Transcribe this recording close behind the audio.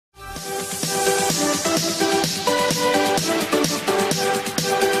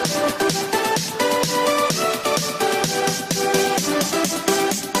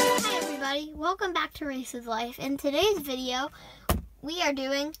Welcome back to Race's Life. In today's video, we are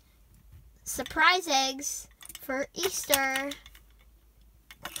doing surprise eggs for Easter.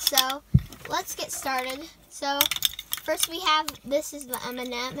 So, let's get started. So, first we have, this is the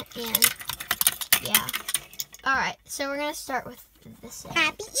M&M, and yeah. Alright, so we're going to start with this egg.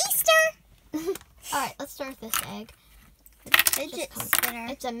 Happy Easter! Alright, let's start with this egg. Fidget spinner.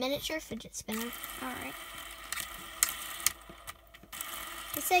 It's a miniature fidget spinner. Alright.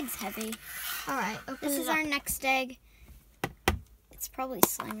 This egg's heavy. Alright, open This it is up. our next egg. It's probably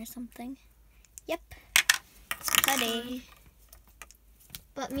slime or something. Yep. It's putty.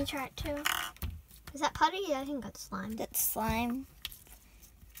 Let me try it too. Is that putty? I think that's slime. That's slime.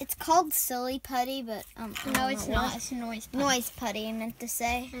 It's called silly putty, but No, it's not. It's noise putty. Noise putty, I meant to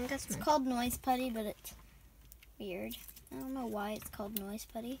say. I think that's It's called noise putty, but it's weird. I don't know why it's called noise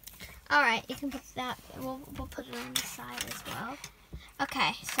putty. Alright, you can put that. We'll put it on the side as well.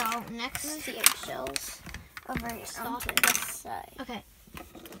 Okay, so next the eggshells over here onto this side. Okay,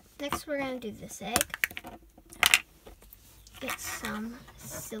 next we're gonna do this egg. Get some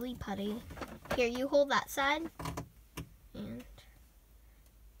silly putty. Here, you hold that side. And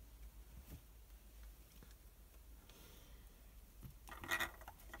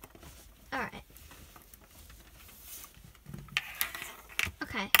alright.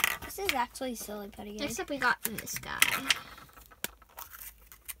 Okay. This is actually silly putty. Next up we got this guy.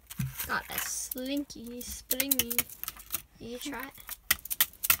 Got a slinky, springy. You try it?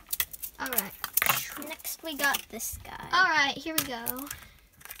 Alright. Next we got this guy. Alright, here we go.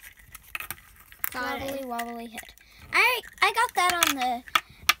 Got Wobbly it. wobbly head. I got that on the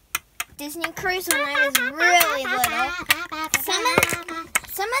Disney cruise when I was really little. Some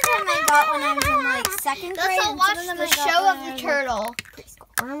of them I got when I was in like second grade. Let's all watch and some the of them I got show when of I the was turtle.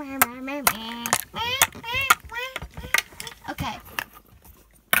 Okay.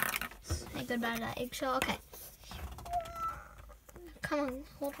 Say goodbye to that eggshell. Okay. Come on,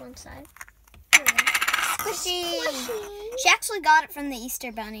 hold one side. Squishy. She actually got it from the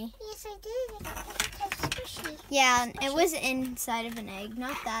Easter Bunny. Yes, I did. I got it squishy. Yeah, and it was inside of an egg.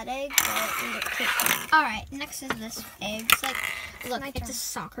 Not that egg, but it could. Alright, next is this egg. It's like, look, My it's turn. a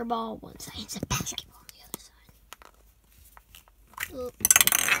soccer ball on one side. It's a basketball on the other side. Oop.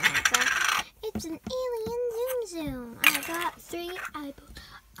 It's an alien zoom. I got 3 eyeballs.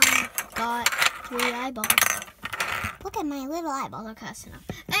 I got 3 eyeballs. Look at my little eyeballs. Okay, that's enough.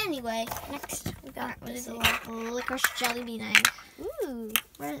 Anyway, next we got what is it? Licorice jelly bean egg. Ooh.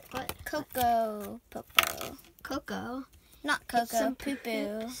 What? Cocoa. Popo. Cocoa. Not It's cocoa. some Poo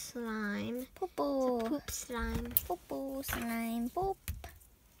poo. poop slime. Popo. Poop slime. Popo slime. Poop.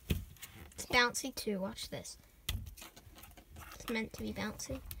 It's bouncy too. Watch this. It's meant to be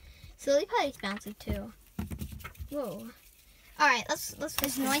bouncy. Silly putty's bouncy too. Whoa. All right, let's.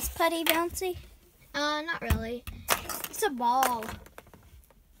 Is noise putty bouncy? Not really. It's a ball.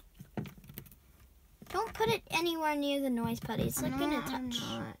 Don't put it anywhere near the noise putty. It's like gonna touch.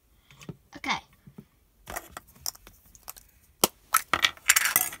 Okay.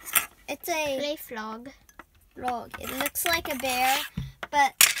 It's a Play frog. frog. It looks like a bear,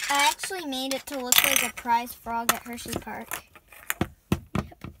 but I actually made it to look like a prize frog at Hershey Park.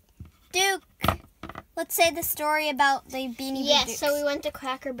 Duke, let's say the story about the Beanie Boo Yes, Dukes. so we went to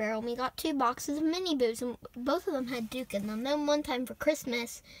Cracker Barrel and we got 2 boxes of mini boos, and both of them had Duke in them. Then one time for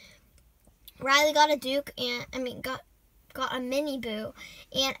Christmas, Riley got a Duke and got a mini boo,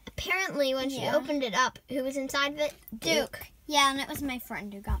 and apparently when she opened it up, who was inside of it? Duke. Yeah, and it was my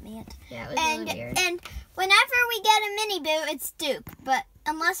friend who got me it. Yeah, it was really weird. And whenever we get a mini boo, it's Duke, but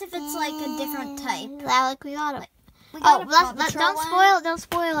unless if it's like a different type. Alec, we got it. We got a Paw don't Patrol one. don't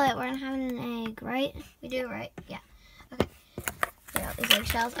spoil it. We're having an egg, right? We do, right? Yeah. Okay. We got these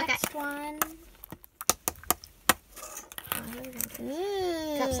eggshells. Okay. Next one.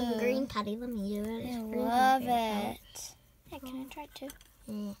 Ooh. Got some green putty. Let me do it. I Green's my love favorite it. Hey, can I try too?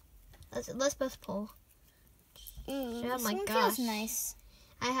 color. Yeah. Let's both pull. Ooh, Oh this my one gosh. feels nice.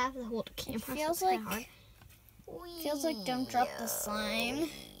 I have to hold the camera. It feels so it's like kinda feels like don't drop the slime.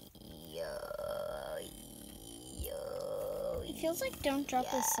 It feels like don't drop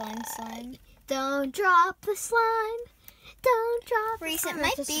the slime. Don't drop the slime. Don't drop the Reese, slime. it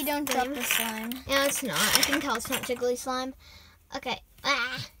might That's be just don't drop flame. the slime. No, it's not. I can tell it's not jiggly slime. Okay.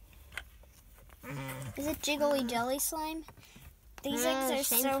 Ah. Is it jiggly jelly slime? These eggs are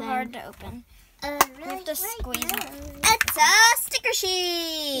same so thing. hard to open. Right, have to squeeze now. it. It's a sticky sticker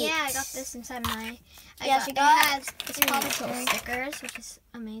sheet. Yeah, I got this inside my. She It got has it's three Paw Patrol eggs. stickers, which is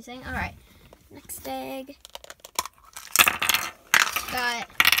amazing. All right, Next egg.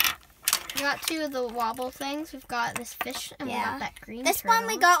 we got 2 of the wobble things. We've got this fish, and we Yeah. got that green. This one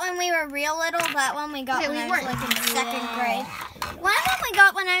we got when we were real little. That one we got Okay, when we I was weren't like in 2nd grade. One of them we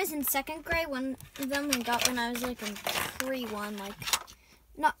got when I was in 2nd grade. One of them we got when I was like in pre-1, like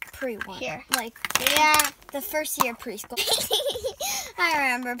not pre-1. Here. Like Yeah. the first year preschool. I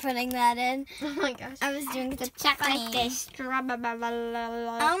remember putting that in. Oh my gosh. I was doing The it check funny. like this. I don't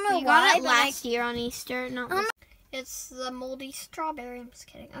know we why, got it but I- last year on Easter. It's the moldy strawberry. I'm just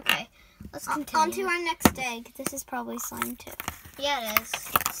kidding. Okay, let's continue. On to our next egg. This is probably slime too. Yeah, it is.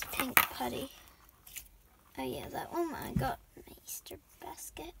 It's pink putty. Oh yeah, that one I got in my Easter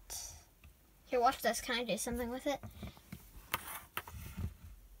basket. Here, watch this. Can I do something with it?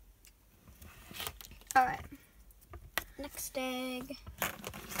 All right. Next egg.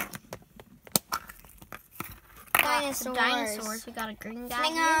 Got some dinosaurs. We got a green guy.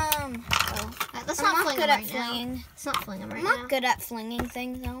 Fling here. 'em. Oh. Let's I'm not not fling good them at right now. flinging. Let's not fling them right I'm now. not good at flinging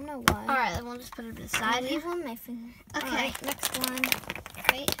things. I don't know why. All right, then we'll just put it to the I side. leave on my finger. Okay. All right, next one.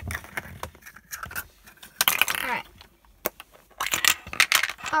 Wait. All right.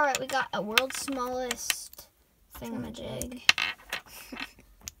 All right, we got a world's smallest thingamajig.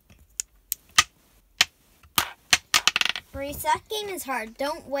 Reese, that game is hard.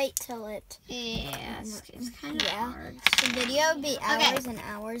 Don't wait till it. Yeah, it's kind of Yeah. hard. The video will be Okay. hours and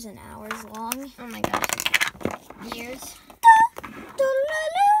hours and hours long. Oh my gosh. Years.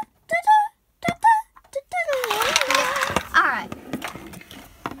 All right.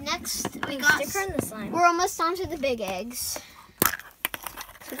 Next, we got. Stick her in the slime. We're almost on to the big eggs.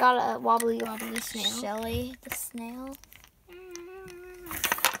 We got a wobbly snail. Shelly the snail.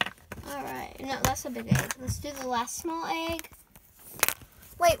 All right. No, that's a big egg. Let's do the last small egg.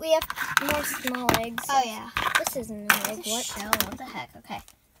 Wait, we have more small eggs. Oh yeah. This isn't an egg. It's a What? shell. What the heck? Okay.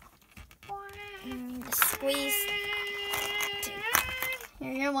 Squeeze.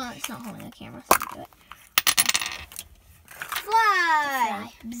 You're one that's not holding the camera, so you do it.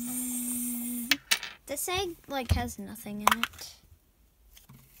 Fly. This egg like has nothing in it.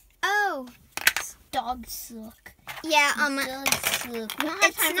 Oh. Dog suck. Yeah. Dog suck. We don't have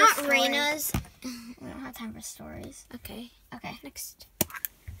It's time not for stories. Rena's. We don't have time for stories. Okay. Okay. Next.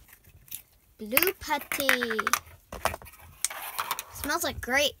 Blue putty. Smells like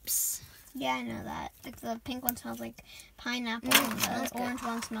grapes. Yeah, I know that. Like the pink one smells like pineapple, and smells the good. orange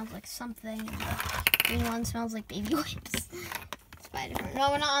one smells like something, and the green one smells like baby wipes. It's by different. No,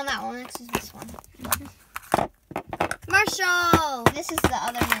 we're not on that one. It's just this one. Marshall. This is the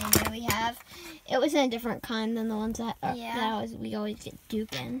other menu we have. It was in a different kind than the ones that Yeah. we always get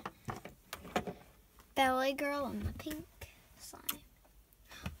Duke in. Ballet girl and the pink slime.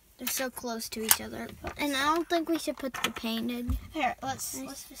 They're so close to each other, and I don't think we should put the painted. Here, let's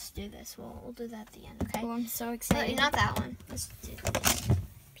just do this. We'll do that at the end, okay? Oh, I'm so No, excited. not that one. Let's do this.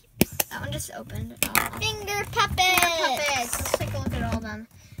 That one just opened. Finger puppets. Puppets. Let's take a look at all of them.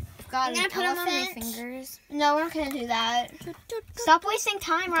 We've got I'm gonna an put them on my elephant. fingers. No, we're not gonna do that. Stop wasting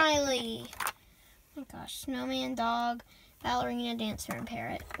time, Riley. Oh my gosh, snowman, dog, ballerina, dancer, and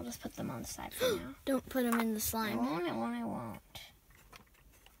parrot. We'll just put them on the side for now. Don't put them in the I slime. won't.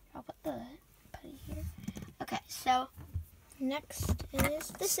 I'll put the putty here. Okay, so Next is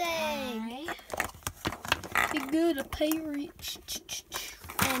this egg. be good a pirate.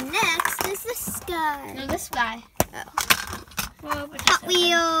 And next is this guy. No, this guy. Oh. Well, but Hot it's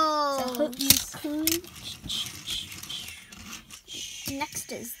Wheels.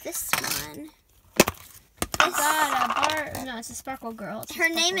 Next is this one. open. Got a bar. No, it's a sparkle girl. It's a Her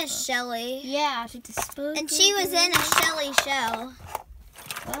name sparkle is girl. Shelly. Yeah, she's a sparkle. And she was in a Shelly show.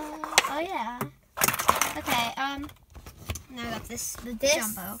 Oh yeah. Okay. Now I got this This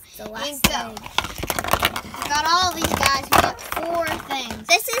jumbo. the Here you last go. egg. We got all these guys. We got 4 things.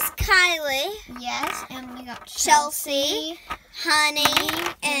 This is Kylie, Yes, and we got Chelsea, Honey,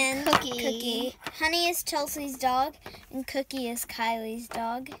 and Cookie. Cookie. Honey is Chelsea's dog, and Cookie is Kylie's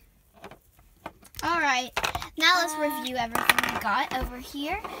dog. All right. Now let's review everything we got over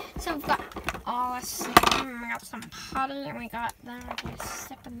here. So we've got we got some putty, and we got then we're gonna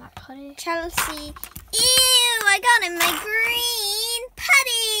step in that putty. Chelsea. Ew, I got in my green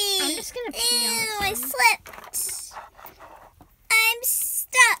putty. I'm just gonna pee on Ew, this I one. slipped. I'm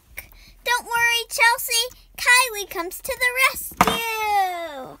stuck. Don't worry, Chelsea. Kylie comes to the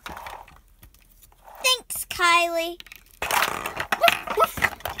rescue. Thanks, Kylie. Woof, woof.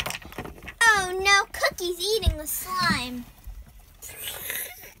 Oh no, Cookie's eating the slime.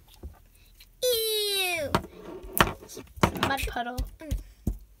 Ew. mud puddle.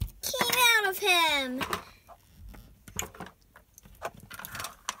 Came out of him.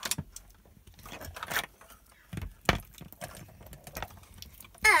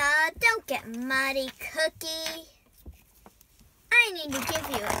 Don't get muddy, Cookie. I need to give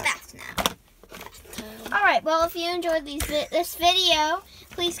you a bath now. Alright, well, if you enjoyed this video,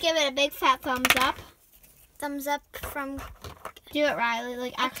 please give it a big fat thumbs up. Thumbs up from... Do it, Riley.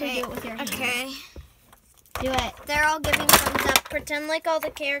 Like, actually do it with your hands. Okay. Do it. They're all giving thumbs up. Pretend like all the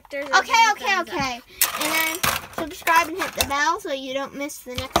characters are Okay. And then subscribe and hit the bell so you don't miss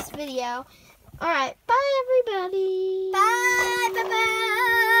the next video. Alright, bye, everybody.